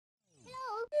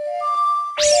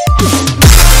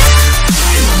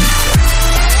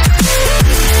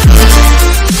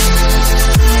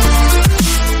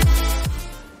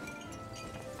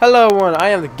Hello everyone, I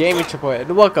am the Gaming Triple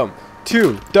and welcome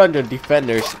to Dungeon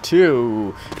Defenders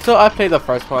 2. So I played the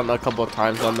first one a couple of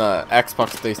times on the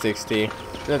Xbox 360.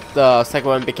 The second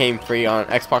one became free on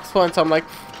Xbox One, so I'm like,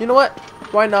 you know what,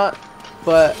 why not?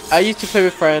 But I used to play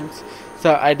with friends,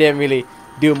 so I didn't really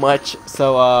do much.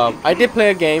 So I did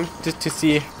play a game just to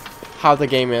see how the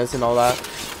game is and all that.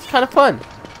 It's kind of fun.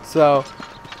 So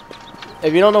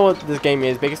if you don't know what this game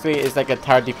is, basically it's like a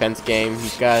tower defense game. You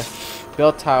guys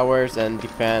build towers and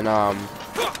defend. The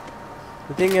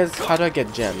thing is, how do I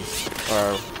get gems?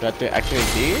 Or do I have to activate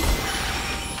these?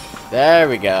 There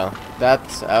we go.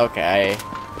 That's okay.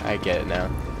 I get it now.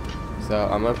 So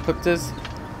I'm gonna put this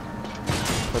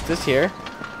here,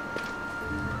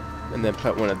 and then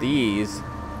put one of these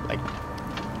like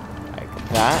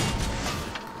that,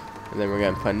 and then we're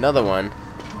gonna put another one.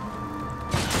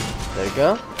 There you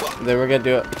go. And then we're gonna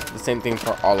do the same thing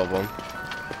for all of them.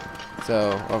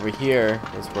 So over here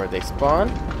is where they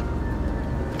spawn.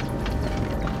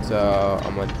 So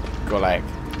I'm gonna go like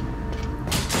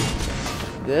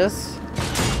this,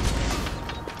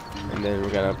 and then we're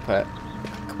gonna put a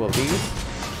couple of these.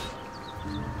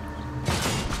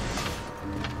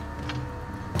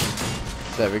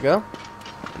 There we go.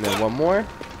 And then one more.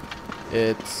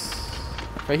 It's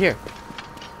right here.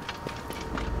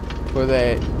 Do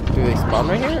they spawn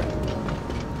right here?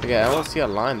 Okay, I don't see a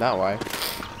line that way.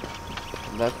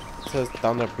 That says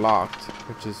down there blocked,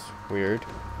 which is weird.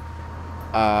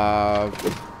 I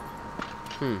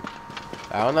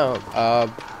don't know.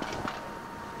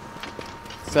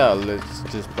 So let's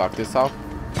just block this off.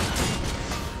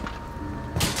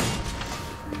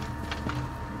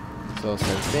 So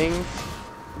same thing.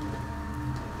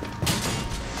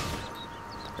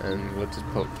 And we'll just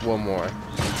put one more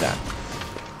like that.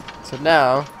 So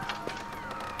now,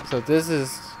 this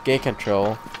is game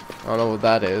control. I don't know what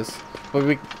that is.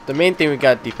 But the main thing we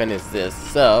got to defend is this.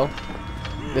 So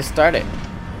let's start it.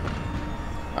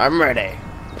 I'm ready.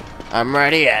 I'm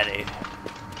ready at it.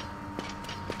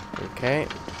 Okay.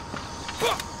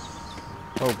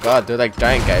 Oh god, they're like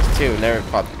giant guys too. Never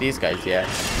fought these guys yet.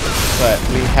 But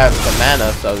we have some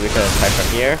mana, so we can attack from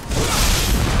here.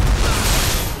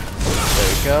 There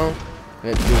we go.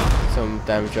 Let's do some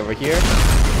damage over here.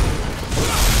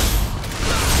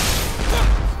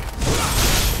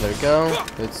 There we go.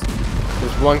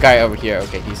 There's one guy over here.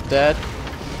 Okay, he's dead.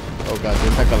 Oh god,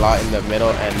 there's like a lot in the middle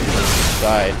and the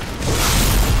side.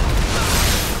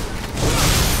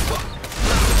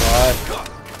 What?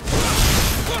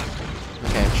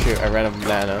 Okay, shoot, I ran out of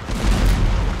mana.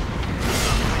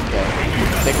 Okay,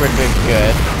 I think we're doing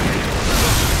good.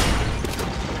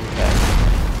 Okay.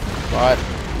 What?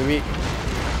 Do we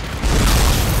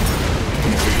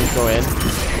just go in?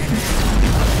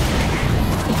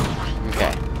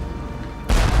 Okay.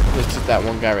 Let's shoot that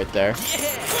one guy right there.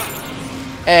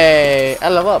 Hey, I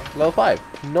level up, level 5.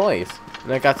 Nice.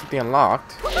 And I got something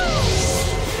unlocked.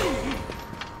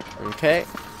 Okay.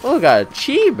 Oh, we got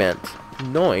achievement.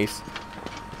 Nice.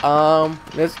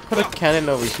 Let's put a cannon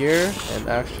over here and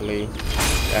actually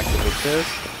activate this.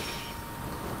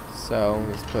 So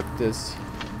let's put this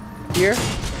here.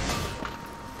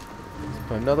 Let's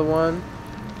put another one.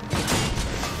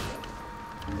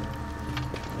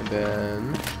 And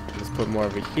then let's put more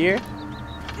over here.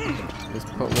 Let's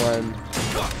put one.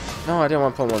 No, I didn't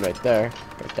want to put one right there.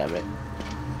 God damn it.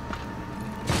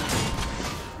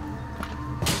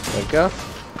 There we go.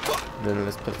 Then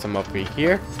let's put some over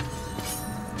here.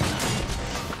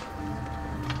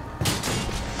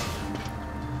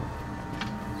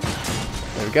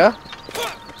 There we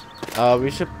go. We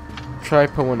should try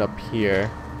put one up here.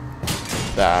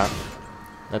 That.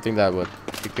 I think that would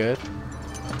be good.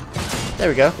 There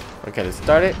we go. Okay, let's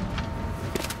start it.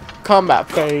 Combat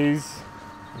phase.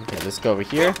 Okay, let's go over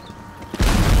here.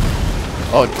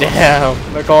 Oh damn!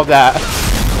 Look at all that.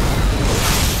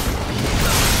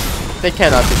 They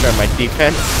cannot destroy my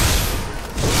defense,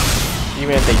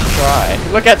 even if they try.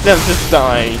 Look at them just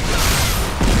dying.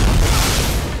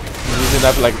 Using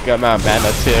up like a good amount of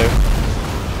mana too.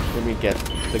 Let me get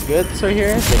the goods right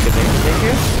here. Thank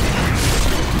you.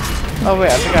 Oh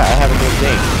wait, I forgot I have a new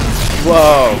thing.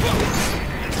 Whoa!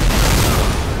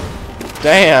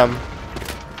 Damn!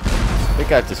 They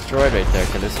got destroyed right there.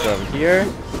 Okay, let's go over here.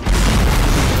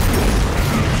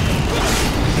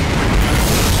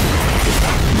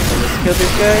 So let's kill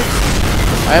these guys.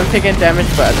 I am taking damage,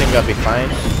 but I think I'll be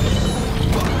fine.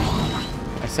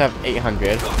 I still have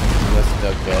 800. So that's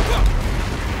still good.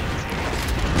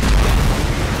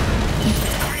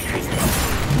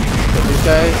 Kill these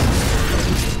guys.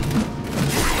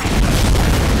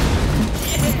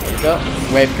 There we go.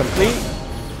 Wave complete.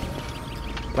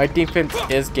 My defense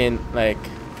is getting like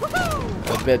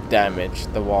a a bit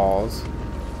damaged, the walls.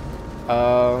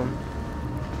 Can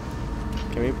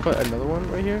we put another one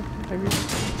right here, maybe?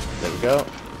 There we go.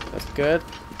 That's good.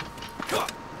 How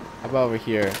about over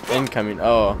here? Incoming.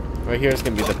 Oh, right here is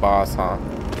gonna be the boss, huh?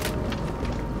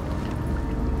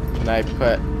 Can I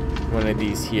put one of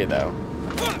these here, though?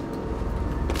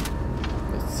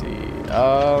 Let's see.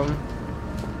 I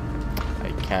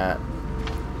can't.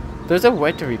 There's a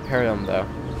way to repair them, though.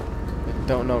 I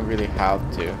don't know really how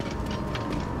to.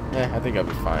 I think I'll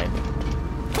be fine.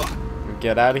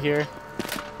 Get out of here.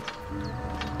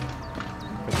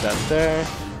 Put that there.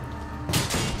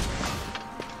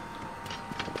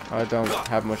 I don't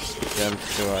have much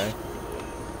gems, do I?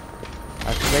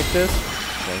 Activate this?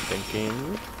 No thinking.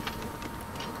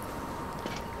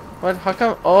 What? How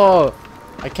come? Oh!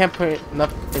 I can't put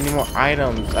enough any more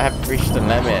items. I have reached the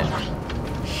limit.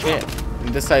 Shit. And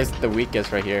this side's the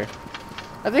weakest right here.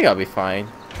 I think I'll be fine.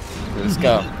 Let's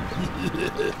go.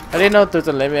 I didn't know there's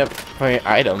a limit of putting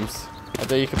items. I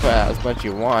thought you could put as much as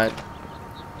you want.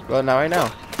 Well, now I know.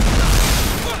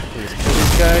 Just kill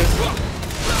these guys.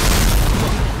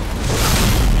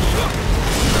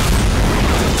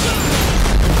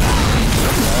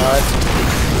 What?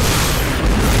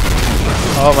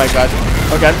 Oh my god.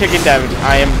 Okay, I'm taking damage.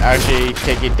 I am actually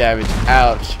taking damage.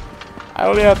 Ouch. I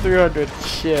only have 300.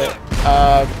 Shit.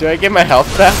 Do I get my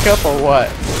health back up or what?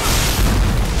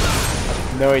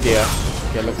 No idea.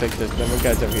 Okay, looks like there's no more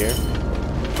guys over here.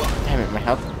 Damn it, my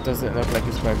health doesn't look like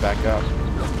it's going back up.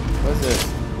 What is this?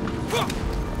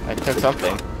 I took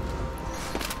something.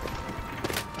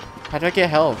 How do I get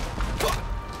health?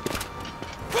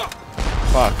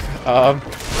 Fuck.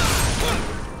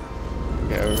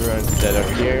 Okay, everyone's dead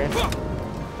over here.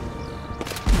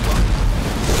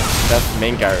 That's the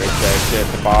main guy right there. Shit,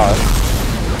 the boss.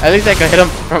 At least I can hit him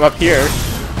from up here.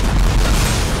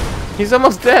 He's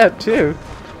almost dead too.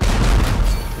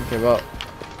 Okay, well.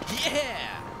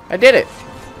 I did it!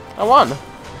 I won!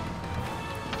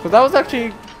 So that was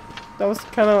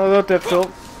kind of a little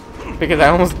difficult because I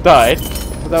almost died,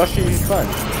 but that was really fun.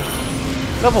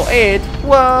 Level 8!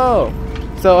 Whoa!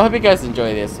 So I hope you guys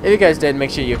enjoyed this. If you guys did,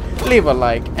 make sure you leave a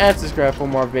like and subscribe for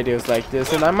more videos like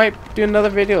this, and I might do another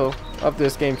video of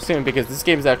this game soon because this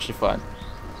game is actually fun.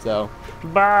 So,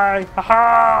 bye!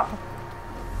 Haha!